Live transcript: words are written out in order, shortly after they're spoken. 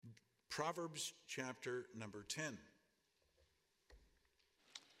Proverbs chapter number 10.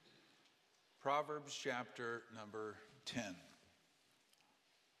 Proverbs chapter number 10.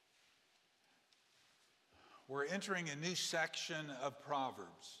 We're entering a new section of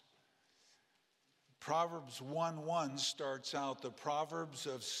Proverbs. Proverbs 1:1 starts out the Proverbs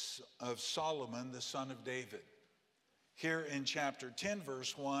of Solomon, the son of David. Here in chapter 10,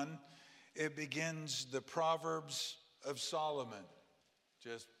 verse 1, it begins the Proverbs of Solomon.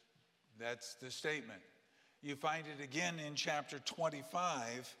 That's the statement. You find it again in chapter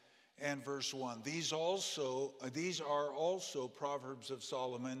 25 and verse 1. These are also Proverbs of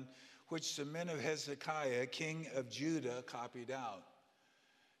Solomon, which the men of Hezekiah, king of Judah, copied out.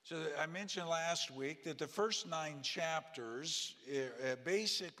 So I mentioned last week that the first 9 chapters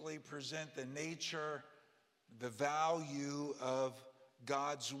basically present the nature, the value of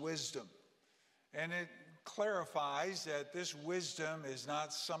God's wisdom. And it clarifies that this wisdom is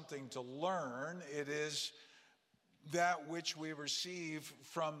not something to learn. It is that which we receive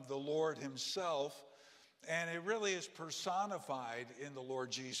from the Lord himself. And it really is personified in the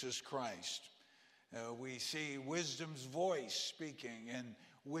Lord Jesus Christ. We see wisdom's voice speaking and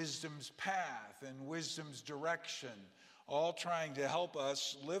wisdom's path and wisdom's direction, all trying to help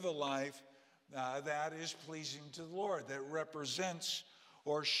us live a life that is pleasing to the Lord, that represents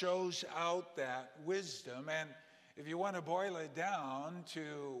or shows out that wisdom. And if you want to boil it down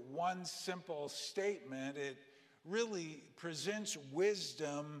to one simple statement, it really presents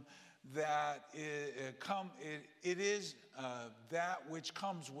wisdom that it is that which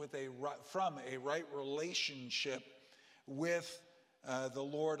comes from a right relationship with the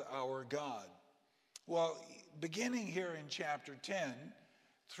Lord our God. Well, beginning here in chapter 10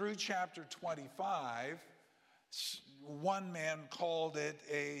 through chapter 25, one man called it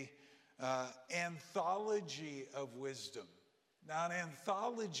an anthology of wisdom. Now, an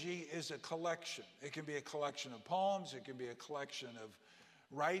anthology is a collection. It can be a collection of poems. It can be a collection of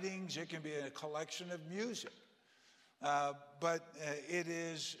writings. It can be a collection of music. But it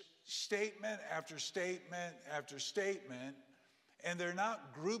is statement after statement after statement, and they're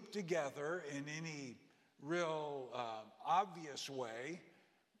not grouped together in any real obvious way.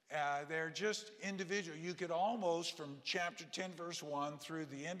 They're just individual. You could almost, from chapter 10, verse 1 through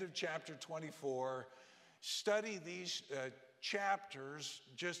the end of chapter 24, study these chapters,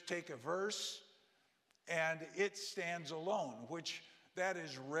 just take a verse, and it stands alone, which that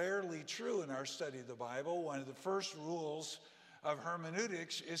is rarely true in our study of the Bible. One of the first rules of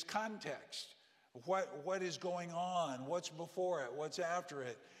hermeneutics is context. What is going on? What's before it? What's after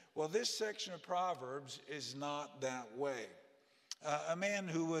it? Well, this section of Proverbs is not that way. A man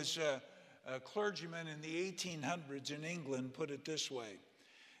who was a clergyman in the 1800s in England put it this way: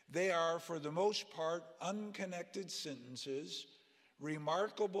 they are, for the most part, unconnected sentences,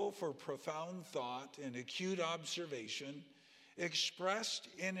 remarkable for profound thought and acute observation, expressed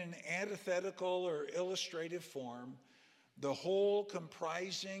in an antithetical or illustrative form, the whole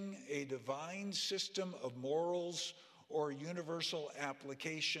comprising a divine system of morals or universal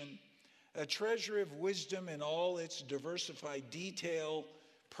application, a treasury of wisdom in all its diversified detail,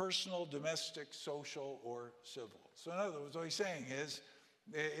 personal, domestic, social, or civil. So in other words, what he's saying is,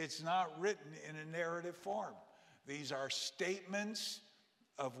 it's not written in a narrative form. These are statements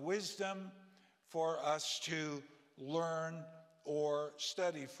of wisdom for us to learn or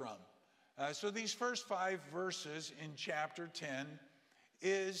study from. So these first 5 verses in chapter 10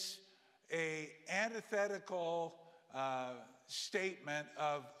 is an antithetical statement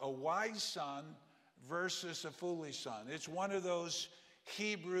of a wise son versus a foolish son. It's one of those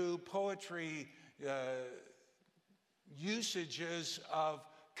Hebrew poetry usages of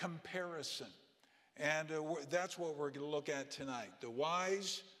comparison. And that's what we're going to look at tonight. The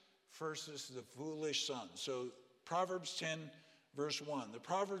wise versus the foolish son. So Proverbs 10, verse 1. The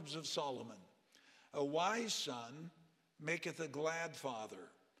Proverbs of Solomon. A wise son maketh a glad father,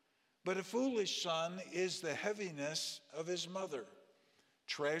 but a foolish son is the heaviness of his mother.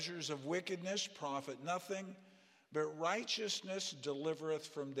 Treasures of wickedness profit nothing, but righteousness delivereth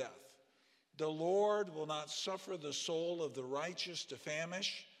from death. The Lord will not suffer the soul of the righteous to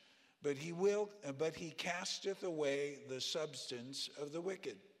famish, but he casteth away the substance of the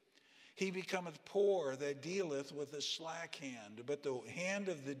wicked. He becometh poor that dealeth with a slack hand, but the hand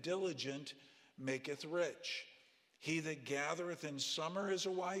of the diligent maketh rich. He that gathereth in summer is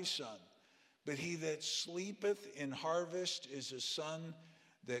a wise son, but he that sleepeth in harvest is a son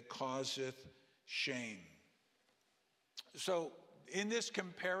that causeth shame. So in this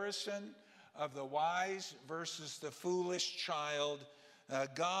comparison of the wise versus the foolish child,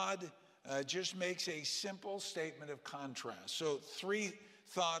 God just makes a simple statement of contrast. So three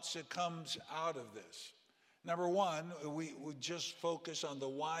thoughts that comes out of this. Number one, we just focus on the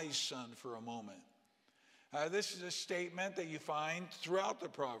wise son for a moment. This is a statement that you find throughout the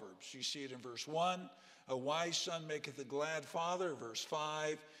Proverbs. You see it in verse 1. A wise son maketh a glad father. Verse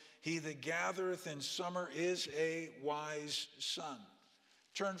 5. He that gathereth in summer is a wise son.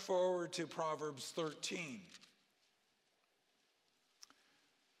 Turn forward to Proverbs 13.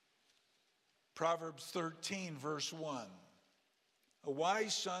 Proverbs 13, verse 1. A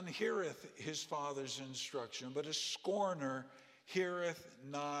wise son heareth his father's instruction, but a scorner heareth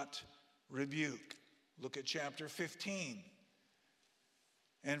not rebuke. Look at chapter 15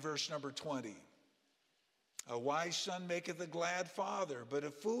 and verse number 20. A wise son maketh a glad father, but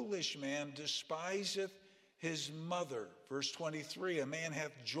a foolish man despiseth his mother. Verse 23, a man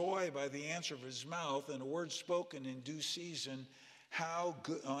hath joy by the answer of his mouth, and a word spoken in due season. How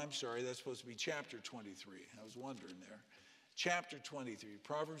good, I'm sorry, that's supposed to be chapter 23. I was wondering there. Chapter 23,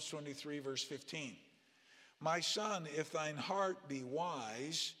 Proverbs 23, verse 15. My son, if thine heart be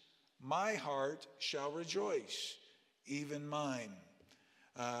wise, my heart shall rejoice, even mine.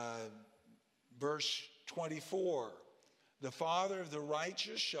 Verse 24, the father of the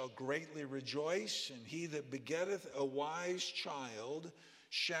righteous shall greatly rejoice, and he that begetteth a wise child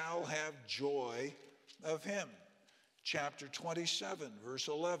shall have joy of him. Chapter 27, verse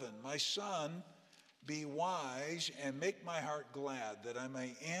 11, my son, be wise and make my heart glad, that I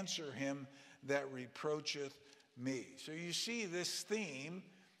may answer him that reproacheth me. So you see this theme,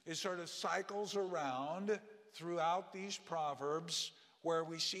 it sort of cycles around throughout these Proverbs where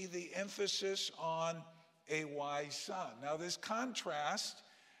we see the emphasis on a wise son. Now this contrast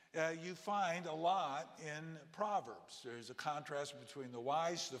you find a lot in Proverbs. There's a contrast between the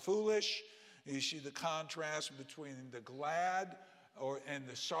wise, the foolish. You see the contrast between the glad and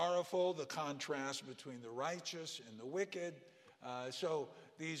the sorrowful, the contrast between the righteous and the wicked. So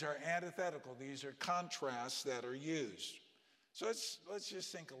these are antithetical. These are contrasts that are used. So let's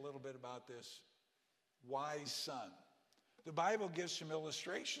just think a little bit about this wise son. The Bible gives some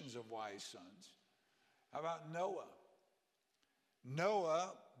illustrations of wise sons. How about Noah?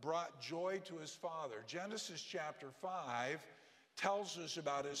 Noah brought joy to his father. Genesis chapter 5 tells us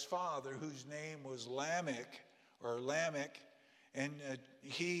about his father, whose name was Lamech, and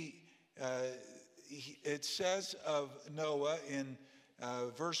it says of Noah in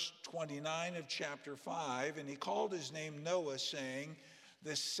verse 29 of chapter 5, and he called his name Noah, saying,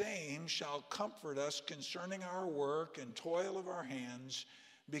 the same shall comfort us concerning our work and toil of our hands,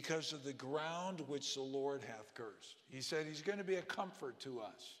 because of the ground which the Lord hath cursed. He said he's going to be a comfort to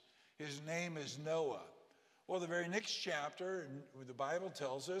us. His name is Noah. Well, the very next chapter, the Bible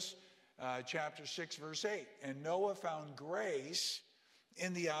tells us, chapter 6, verse 8, and Noah found grace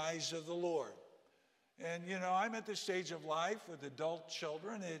in the eyes of the Lord. And, you know, I'm at the stage of life with adult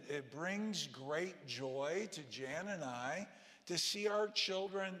children. It brings great joy to Jan and I to see our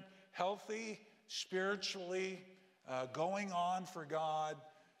children healthy, spiritually, going on for God,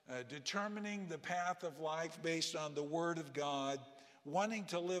 determining the path of life based on the Word of God, wanting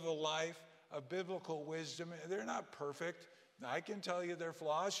to live a life of biblical wisdom. They're not perfect. I can tell you their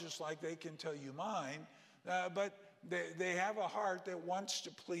flaws just like they can tell you mine, but they have a heart that wants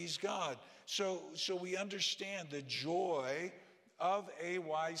to please God. So we understand the joy of a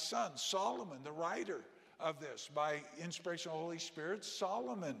wise son. Solomon, the writer of this, by inspiration of the Holy Spirit,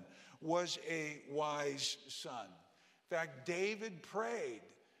 Solomon was a wise son. In fact, David prayed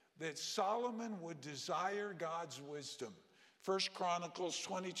that Solomon would desire God's wisdom. 1 Chronicles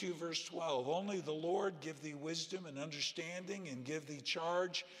 22, verse 12, only the Lord give thee wisdom and understanding, and give thee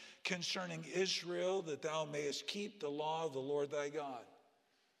charge concerning Israel, that thou mayest keep the law of the Lord thy God.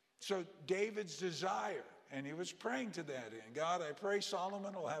 So David's desire, and he was praying to that end, God, I pray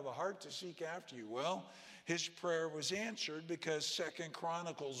Solomon will have a heart to seek after you. Well, his prayer was answered, because 2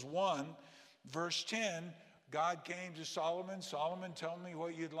 Chronicles 1, verse 10, God came to Solomon. Solomon, tell me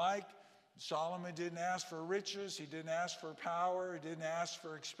what you'd like. Solomon didn't ask for riches. He didn't ask for power. He didn't ask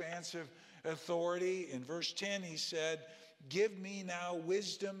for expansive authority. In verse 10, he said, give me now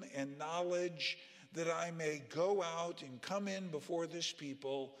wisdom and knowledge, that I may go out and come in before this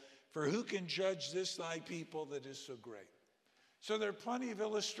people. For who can judge this thy people that is so great? So there are plenty of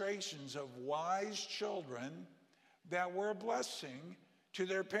illustrations of wise children that were a blessing to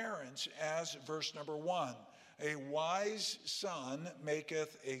their parents, as verse number 1. A wise son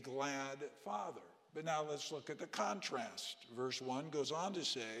maketh a glad father. But now let's look at the contrast. Verse 1 goes on to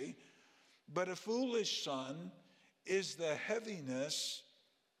say, but a foolish son is the heaviness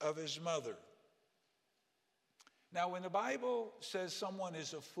of his mother. Now, when the Bible says someone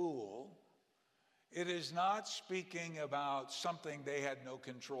is a fool, It is not speaking about something they had no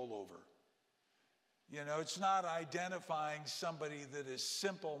control over. You know, it's not identifying somebody that is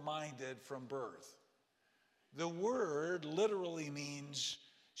simple-minded from birth. The word literally means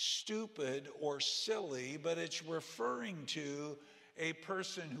stupid or silly, but it's referring to a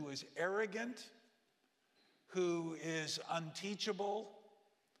person who is arrogant, who is unteachable,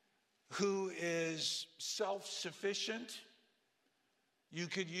 who is self-sufficient. You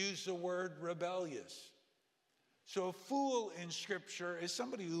could use the word rebellious. So a fool in Scripture is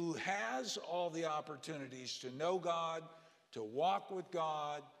somebody who has all the opportunities to know God, to walk with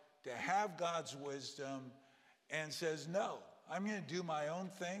God, to have God's wisdom, and says, no, I'm going to do my own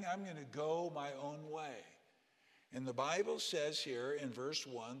thing. I'm going to go my own way. And the Bible says here in verse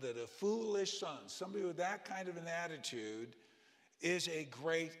 1 that a foolish son, somebody with that kind of an attitude, is a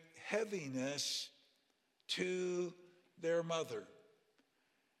great heaviness to their mother.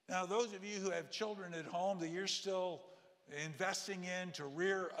 Now, those of you who have children at home that you're still investing in to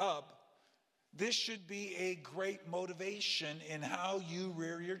rear up, this should be a great motivation in how you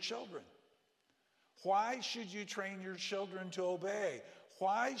rear your children. Why should you train your children to obey?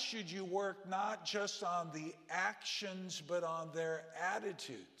 Why should you work not just on the actions, but on their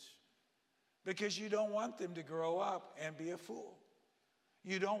attitudes? Because you don't want them to grow up and be a fool.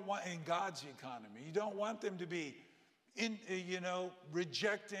 You don't want, in God's economy, you don't want them to be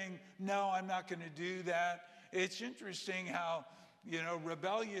rejecting, no, I'm not going to do that. It's interesting how,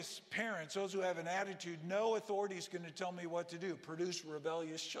 rebellious parents, those who have an attitude, no authority is going to tell me what to do, produce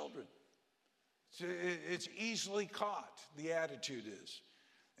rebellious children. So it's easily caught, the attitude is.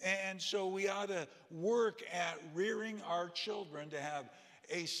 And so we ought to work at rearing our children to have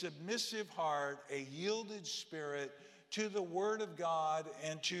a submissive heart, a yielded spirit to the Word of God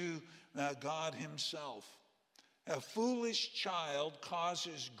and to God Himself. A foolish child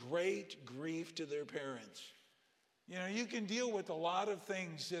causes great grief to their parents. You can deal with a lot of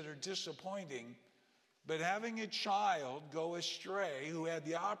things that are disappointing, but having a child go astray who had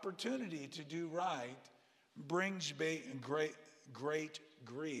the opportunity to do right brings great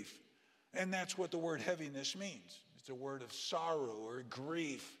grief. And that's what the word heaviness means. It's a word of sorrow or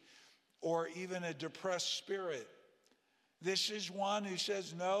grief or even a depressed spirit. This is one who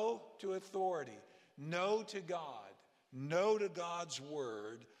says no to authority, no to God, no to God's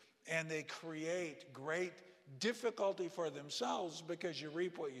word, and they create great difficulty for themselves because you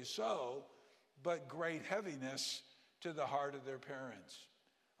reap what you sow, but great heaviness to the heart of their parents.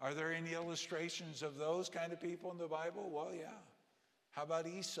 Are there any illustrations of those kind of people in the Bible? Well, yeah. How about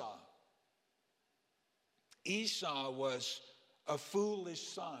Esau? Esau was a foolish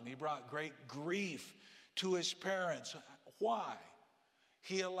son. He brought great grief to his parents. Why?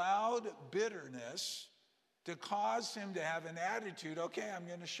 He allowed bitterness to cause him to have an attitude, okay, I'm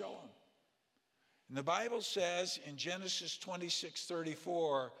going to show him. And the Bible says in Genesis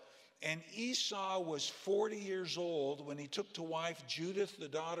 26:34, and Esau was 40 years old when he took to wife Judith, the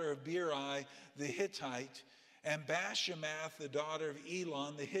daughter of Beeri the Hittite, and Bashemath, the daughter of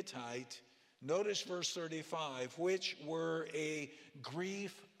Elon the Hittite. Notice verse 35, which were a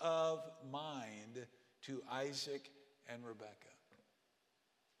grief of mind to Isaac and Rebekah.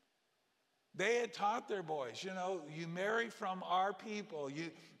 They had taught their boys, you marry from our people.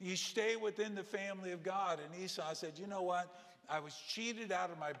 You stay within the family of God. And Esau said, you know what? I was cheated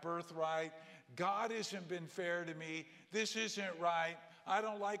out of my birthright. God hasn't been fair to me. This isn't right. I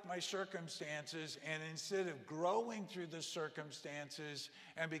don't like my circumstances. And instead of growing through the circumstances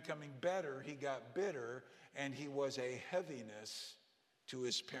and becoming better, he got bitter, and he was a heaviness to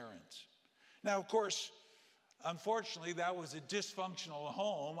his parents. Now, of course, unfortunately, that was a dysfunctional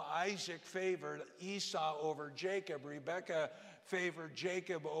home. Isaac favored Esau over Jacob. Rebekah favored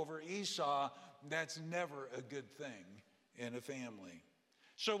Jacob over Esau. That's never a good thing in a family.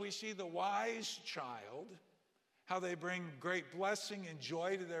 So we see the wise child, how they bring great blessing and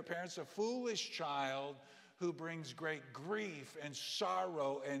joy to their parents. A foolish child who brings great grief and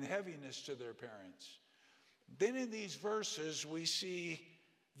sorrow and heaviness to their parents. Then in these verses, we see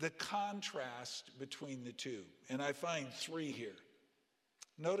the contrast between the two. And I find three here.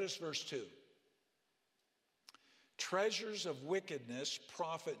 Notice verse 2. Treasures of wickedness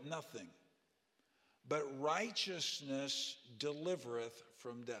profit nothing, but righteousness delivereth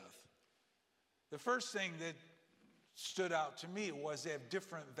from death. The first thing that stood out to me was they have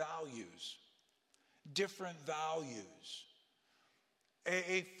different values. Different values.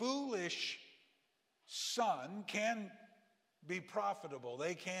 A foolish son can be profitable.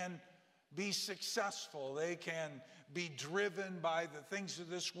 They can be successful. They can be driven by the things of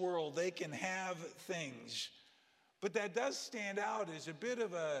this world. They can have things. But that does stand out as a bit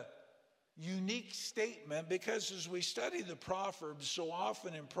of a unique statement because as we study the Proverbs, so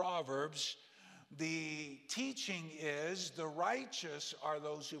often in Proverbs, the teaching is the righteous are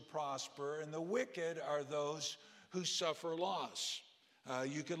those who prosper and the wicked are those who suffer loss.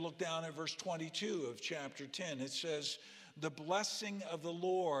 You can look down at verse 22 of chapter 10. It says, the blessing of the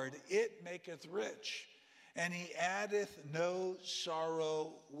Lord, it maketh rich, and he addeth no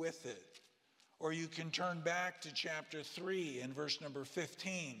sorrow with it. Or you can turn back to chapter 3 and verse number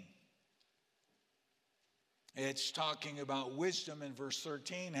 15. It's talking about wisdom in verse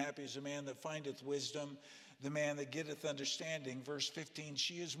 13. Happy is the man that findeth wisdom, the man that getteth understanding. Verse 15,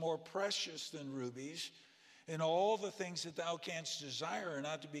 she is more precious than rubies, and all the things that thou canst desire are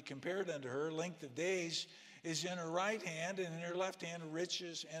not to be compared unto her. Length of days is in her right hand, and in her left hand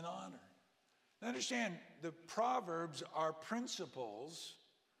riches and honor. Now understand, the Proverbs are principles,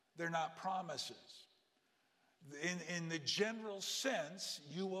 they're not promises. In the general sense,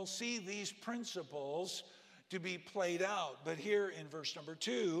 you will see these principles to be played out. But here in verse number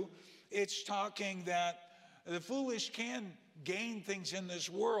 2, it's talking that the foolish can gain things in this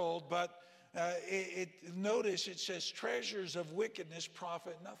world, but notice it says treasures of wickedness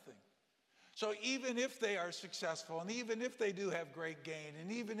profit nothing. So even if they are successful, and even if they do have great gain,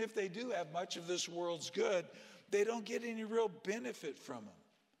 and even if they do have much of this world's good, they don't get any real benefit from them.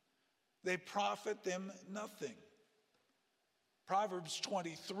 They profit them nothing. Proverbs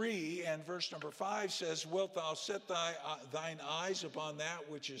 23 and verse number 5 says, wilt thou set thine eyes upon that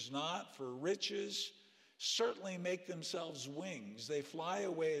which is not? For riches certainly make themselves wings. They fly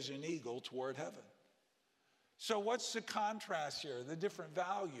away as an eagle toward heaven. So what's the contrast here? The different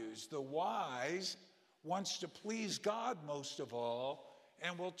values. The wise wants to please God most of all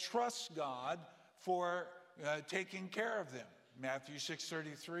and will trust God for taking care of them. Matthew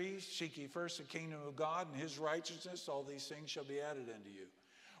 6:33, seek ye first the kingdom of God and his righteousness, all these things shall be added unto you.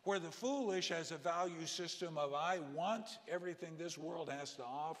 Where the foolish has a value system of I want everything this world has to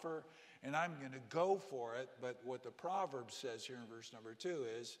offer and I'm going to go for it. But what the proverb says here in verse number 2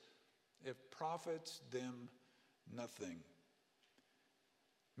 is, it profits them nothing.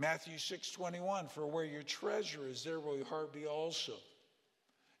 Matthew 6:21, for where your treasure is, there will your heart be also.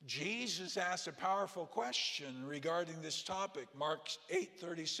 Jesus asked a powerful question regarding this topic. Mark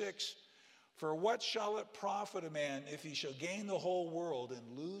 8:36, for what shall it profit a man if he shall gain the whole world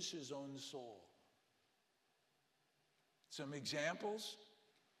and lose his own soul? Some examples.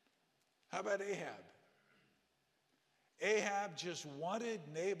 How about Ahab? Ahab just wanted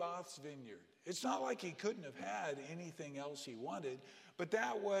Naboth's vineyard. It's not like he couldn't have had anything else he wanted, but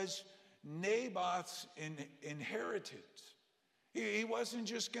that was Naboth's inheritance. He wasn't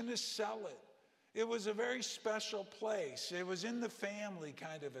just going to sell it. It was a very special place. It was in the family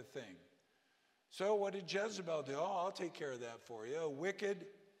kind of a thing. So what did Jezebel do? Oh, I'll take care of that for you. A wicked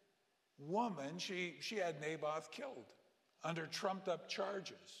woman, she had Naboth killed under trumped up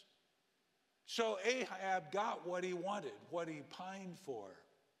charges. So Ahab got what he wanted, what he pined for.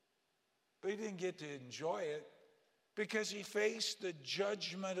 But he didn't get to enjoy it because he faced the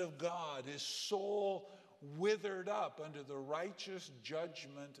judgment of God. His soul withered up under the righteous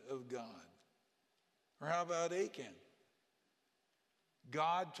judgment of God. Or how about Achan?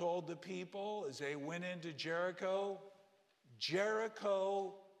 God told the people as they went into Jericho,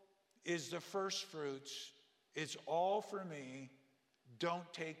 Jericho is the first fruits. It's all for me.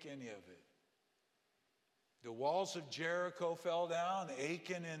 Don't take any of it. The walls of Jericho fell down.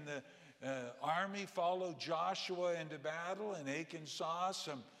 Achan and the army followed Joshua into battle, and Achan saw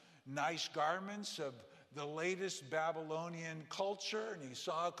some nice garments of the latest Babylonian culture, and he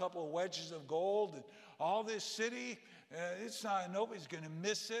saw a couple of wedges of gold, and all this city, nobody's going to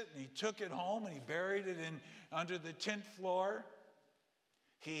miss it. And he took it home and he buried it under the tent floor.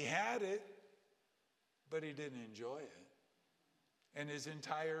 He had it, but he didn't enjoy it. And his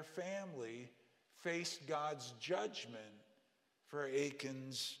entire family faced God's judgment for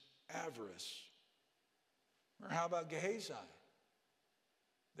Achan's avarice. Or how about Gehazi?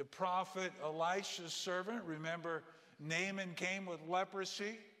 The prophet Elisha's servant, remember Naaman came with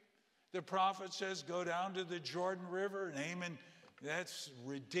leprosy. The prophet says, go down to the Jordan River. Naaman, that's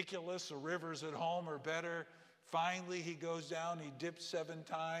ridiculous. The rivers at home are better. Finally, he goes down, he dips 7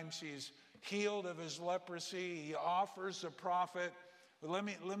 times. He's healed of his leprosy. He offers the prophet, well,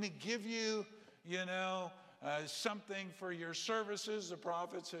 let me give you, something for your services. The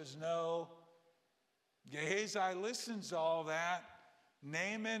prophet says, no. Gehazi listens to all that.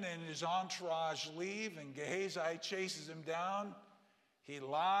 Naaman and his entourage leave, and Gehazi chases him down. He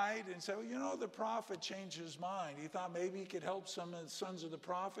lied and said, the prophet changed his mind. He thought maybe he could help some of the sons of the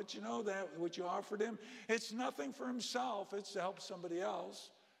prophets. That what you offered him? It's nothing for himself. It's to help somebody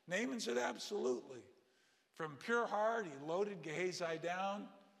else. Naaman said, absolutely. From pure heart, he loaded Gehazi down.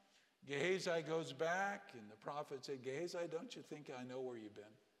 Gehazi goes back, and the prophet said, Gehazi, don't you think I know where you've been?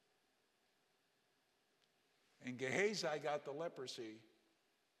 And Gehazi got the leprosy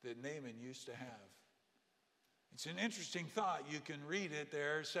that Naaman used to have. It's an interesting thought. You can read it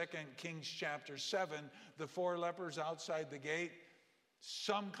there, 2 Kings chapter 7, the 4 lepers outside the gate.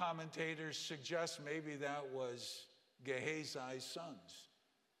 Some commentators suggest maybe that was Gehazi's sons,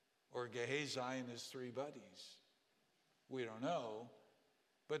 or Gehazi and his 3 buddies. We don't know.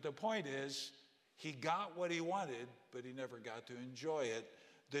 But the point is, he got what he wanted, but he never got to enjoy it.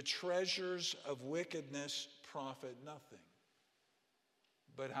 The treasures of wickedness profit nothing.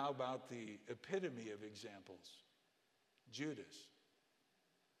 But how about the epitome of examples? Judas.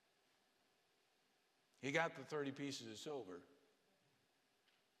 He got the 30 pieces of silver.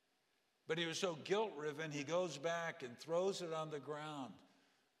 But he was so guilt-riven, he goes back and throws it on the ground.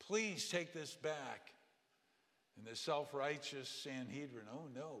 Please take this back. And the self-righteous Sanhedrin, oh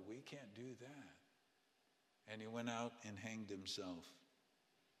no, we can't do that. And he went out and hanged himself.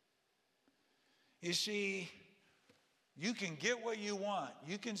 You see, you can get what you want.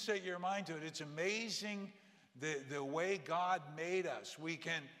 You can set your mind to it. It's amazing the way God made us. We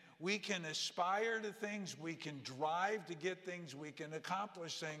can aspire to things. We can drive to get things. We can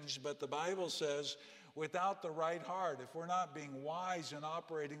accomplish things. But the Bible says, without the right heart, if we're not being wise and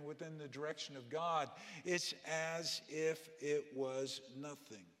operating within the direction of God, it's as if it was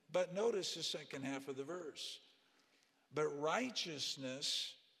nothing. But notice the second half of the verse. But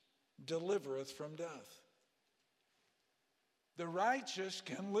righteousness delivereth from death. The righteous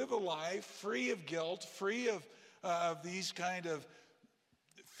can live a life free of guilt, free of these kind of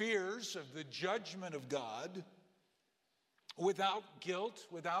fears of the judgment of God, without guilt,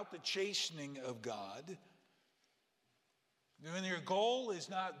 without the chastening of God. When your goal is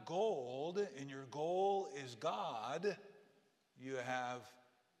not gold and your goal is God, you have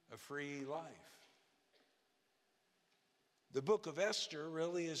a free life. The book of Esther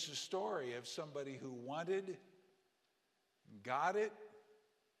really is a story of somebody who wanted, got it,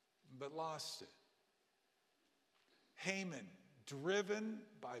 but lost it. Haman, driven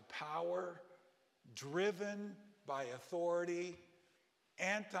by power, driven by authority,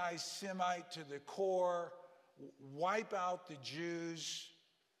 anti-Semite to the core, wipe out the Jews.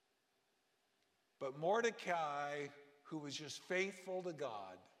 But Mordecai, who was just faithful to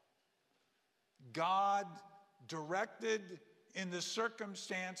God, God directed in the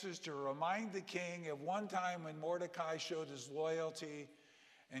circumstances to remind the king of one time when Mordecai showed his loyalty,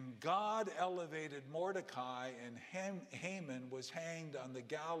 and God elevated Mordecai, and Haman was hanged on the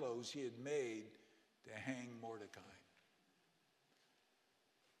gallows he had made to hang Mordecai.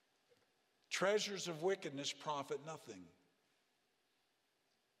 Treasures of wickedness profit nothing.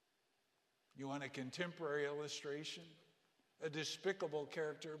 You want a contemporary illustration? A despicable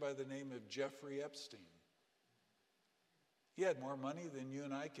character by the name of Jeffrey Epstein. He had more money than you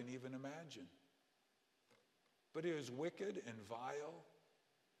and I can even imagine. But he was wicked and vile.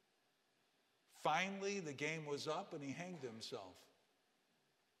 Finally, the game was up and he hanged himself.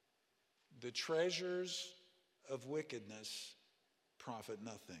 The treasures of wickedness profit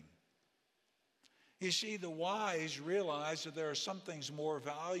nothing. You see, the wise realize that there are some things more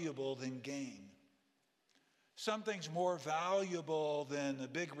valuable than gain. Some things more valuable than a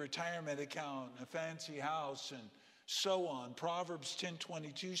big retirement account, a fancy house, and so on. Proverbs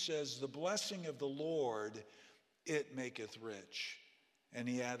 10:22 says, "The blessing of the Lord, it maketh rich, and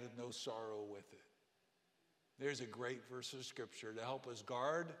he added no sorrow with it." There's a great verse of Scripture to help us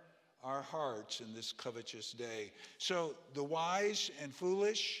guard our hearts in this covetous day. So the wise and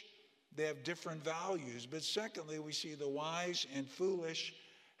foolish, they have different values. But secondly, we see the wise and foolish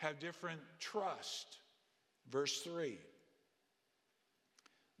have different trust. Verse 3.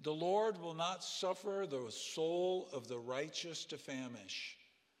 The Lord will not suffer the soul of the righteous to famish,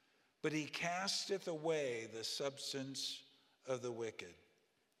 but he casteth away the substance of the wicked.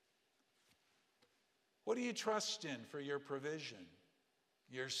 What do you trust in for your provision?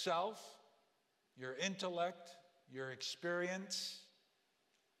 Yourself, your intellect, your experience,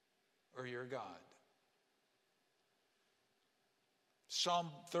 or your God?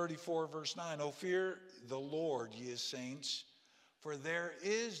 Psalm 34, verse 9, "O fear the Lord, ye his saints, for there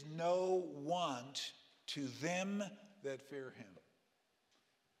is no want to them that fear him."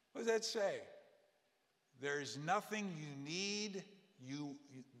 What does that say? There's nothing you need.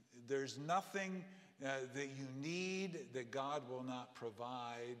 There's nothing that you need that God will not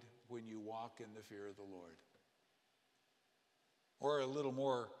provide when you walk in the fear of the Lord. Or a little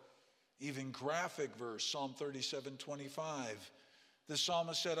more even graphic verse, Psalm 37:25. The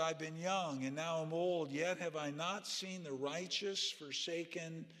psalmist said, I've been young and now I'm old, yet have I not seen the righteous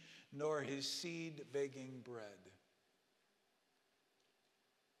forsaken, nor his seed begging bread.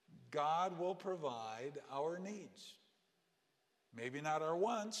 God will provide our needs. Maybe not our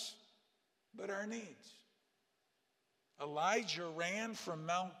wants, but our needs. Elijah ran from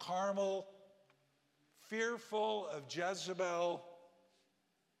Mount Carmel, fearful of Jezebel.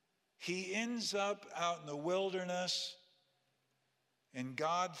 He ends up out in the wilderness, and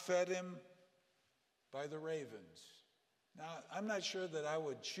God fed him by the ravens. Now, I'm not sure that I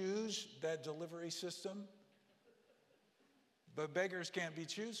would choose that delivery system, but beggars can't be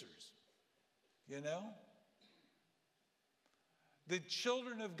choosers, you know? The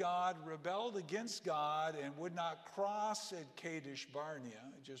children of God rebelled against God and would not cross at Kadesh Barnea.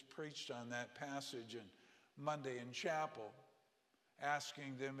 I just preached on that passage on Monday in chapel,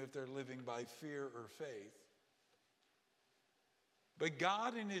 asking them if they're living by fear or faith. But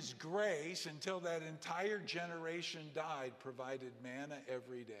God in his grace, until that entire generation died, provided manna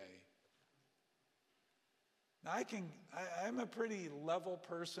every day. Now I'm a pretty level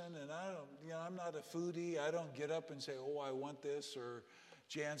person, and I'm not a foodie. I don't get up and say, oh, I want this, or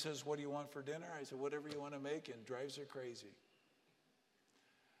Jan says, what do you want for dinner? I say, whatever you want to make, and drives her crazy.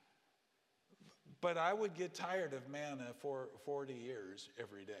 But I would get tired of manna for 40 years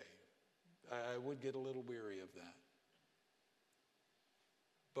every day. I would get a little weary of that.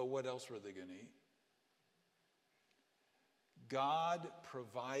 But what else were they going to eat? God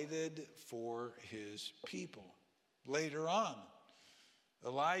provided for his people. Later on,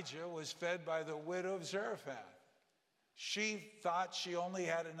 Elijah was fed by the widow of Zarephath. She thought she only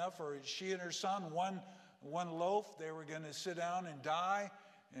had enough, or she and her son, one loaf. They were going to sit down and die.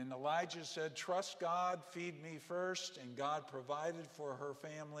 And Elijah said, trust God, feed me first. And God provided for her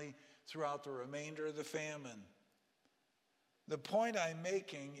family throughout the remainder of the famine. The point I'm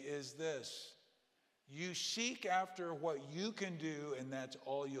making is this. You seek after what you can do, and that's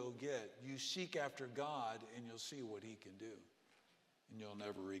all you'll get. You seek after God, and you'll see what he can do. And you'll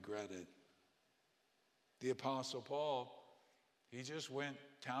never regret it. The Apostle Paul, he just went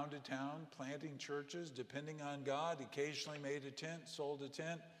town to town, planting churches, depending on God. Occasionally made a tent, sold a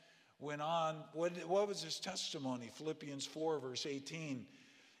tent, went on. What was his testimony? Philippians 4, verse 18.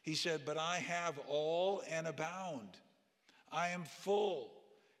 He said, but I have all and abound. I am full,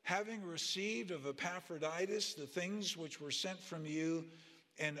 having received of Epaphroditus the things which were sent from you,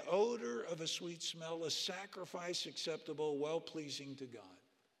 an odor of a sweet smell, a sacrifice acceptable, well-pleasing to God.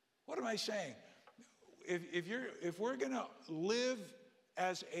 What am I saying? If we're going to live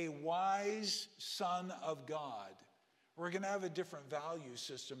as a wise son of God, we're going to have a different value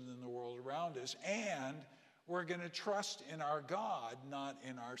system than the world around us, and we're going to trust in our God, not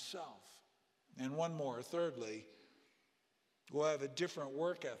in ourselves. And one more, thirdly, we'll have a different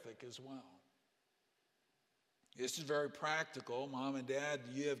work ethic as well. This is very practical. Mom and Dad,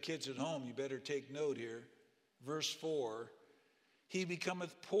 you have kids at home, you better take note here. Verse 4, he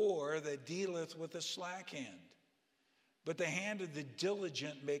becometh poor that dealeth with a slack hand, but the hand of the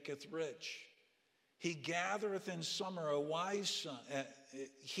diligent maketh rich. He gathereth in summer a wise son.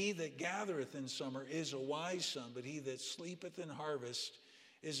 He that gathereth in summer is a wise son, but he that sleepeth in harvest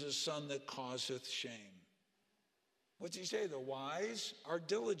is a son that causeth shame. What's he say? The wise are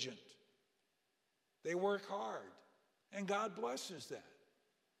diligent. They work hard, and God blesses that.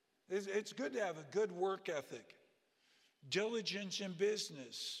 It's good to have a good work ethic. Diligence in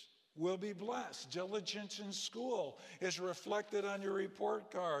business will be blessed. Diligence in school is reflected on your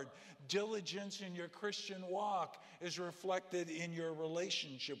report card. Diligence in your Christian walk is reflected in your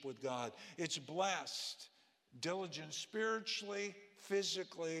relationship with God. It's blessed. Diligence spiritually,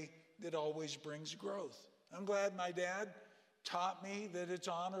 physically, it always brings growth. I'm glad my dad taught me that it's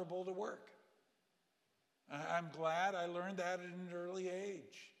honorable to work. I'm glad I learned that at an early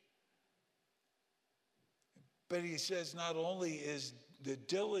age. But he says not only is the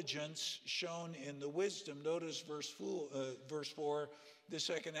diligence shown in the wisdom, notice verse 4, the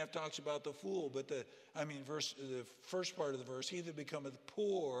second half talks about the fool, but the first part of the verse, he that becometh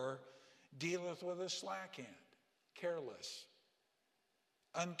poor dealeth with a slack hand, careless,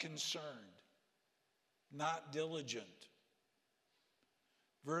 unconcerned, not diligent.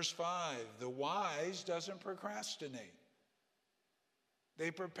 Verse 5, the wise doesn't procrastinate. They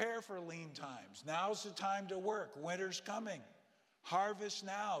prepare for lean times. Now's the time to work. Winter's coming. Harvest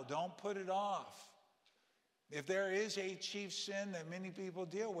now. Don't put it off. If there is a chief sin that many people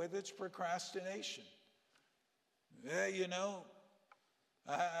deal with, it's procrastination. I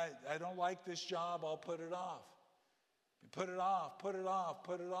don't like this job. I'll put it off. Put it off, put it off,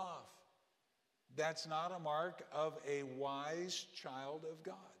 put it off. That's not a mark of a wise child of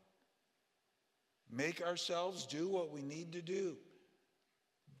God. Make ourselves do what we need to do.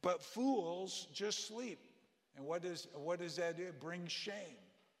 But fools just sleep. And what does that do? It brings shame.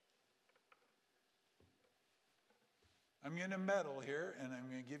 I'm going to meddle here, and I'm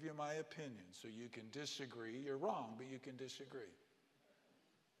going to give you my opinion, so you can disagree. You're wrong, but you can disagree.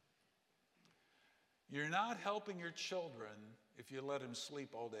 You're not helping your children if you let them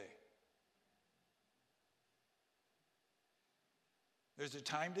sleep all day. There's a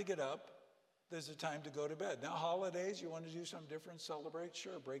time to get up. There's a time to go to bed. Now, holidays, you want to do something different, celebrate?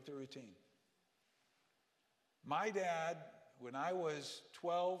 Sure, break the routine. My dad, when I was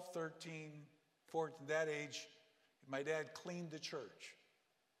 12, 13, 14, that age, my dad cleaned the church.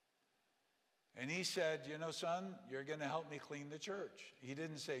 And he said, you know, son, you're going to help me clean the church. He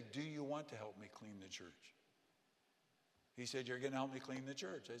didn't say, do you want to help me clean the church? He said, you're going to help me clean the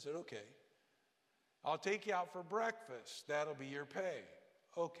church. I said, okay. I'll take you out for breakfast. That'll be your pay.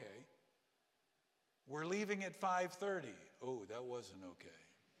 Okay. We're leaving at 5:30. Oh, that wasn't okay.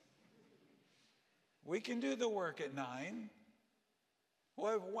 We can do the work at 9.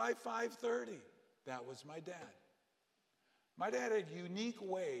 Why 5:30? That was my dad. My dad had unique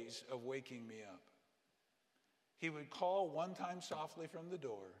ways of waking me up. He would call one time softly from the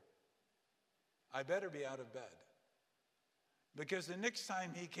door, I better be out of bed. Because the next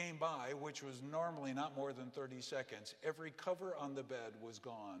time he came by, which was normally not more than 30 seconds, every cover on the bed was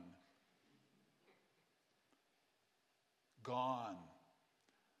gone. Gone.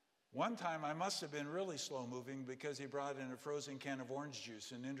 One time I must have been really slow moving because he brought in a frozen can of orange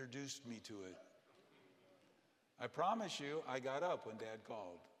juice and introduced me to it. I promise you, I got up when Dad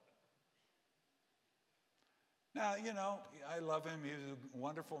called. Now, you know, I love him. He was a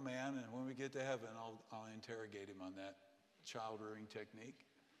wonderful man, and when we get to heaven, I'll interrogate him on that child-rearing technique.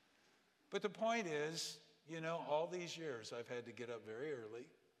 But the point is, you know, all these years I've had to get up very early,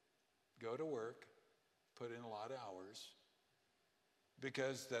 go to work, put in a lot of hours,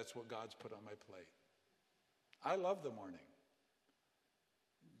 because that's what God's put on my plate. I love the morning.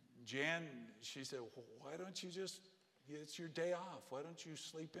 Jan, she said, well, why don't you just, it's your day off. Why don't you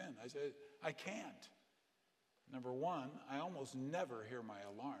sleep in? I said, I can't. Number one, I almost never hear my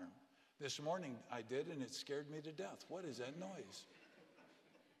alarm. This morning I did, and it scared me to death. What is that noise?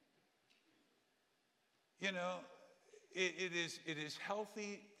 You know, it is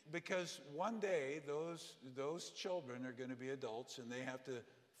healthy because one day those children are going to be adults, and they have to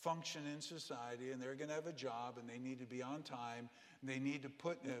function in society, and they're going to have a job, and they need to be on time. And they need to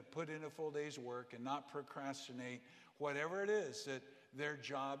put in a full day's work and not procrastinate whatever it is that their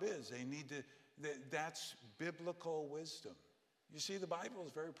job is. They need to. That's biblical wisdom. You see, the Bible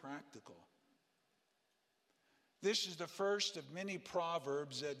is very practical. This is the first of many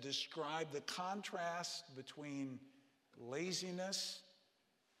proverbs that describe the contrast between laziness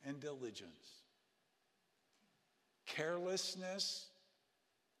and diligence, carelessness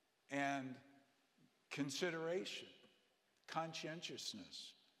and consideration,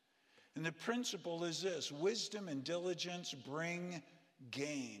 conscientiousness. And the principle is this: wisdom and diligence bring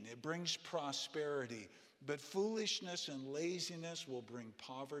gain. It brings prosperity. But foolishness and laziness will bring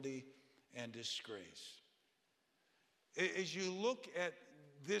poverty and disgrace. As you look at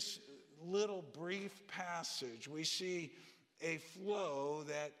this little brief passage, we see a flow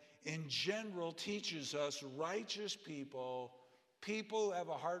that in general teaches us righteous people, people who have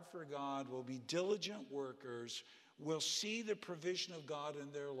a heart for God, will be diligent workers, will see the provision of God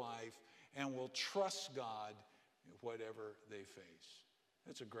in their life, and will trust God whatever they face.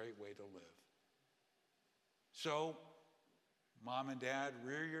 That's a great way to live. So, mom and dad,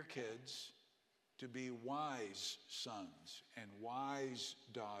 rear your kids to be wise sons and wise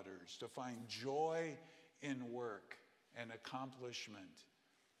daughters, to find joy in work and accomplishment,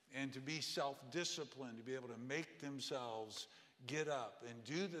 and to be self-disciplined, to be able to make themselves get up and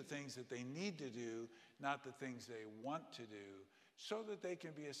do the things that they need to do, not the things they want to do, so that they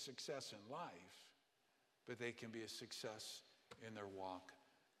can be a success in life, but they can be a success in their walk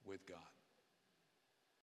with God.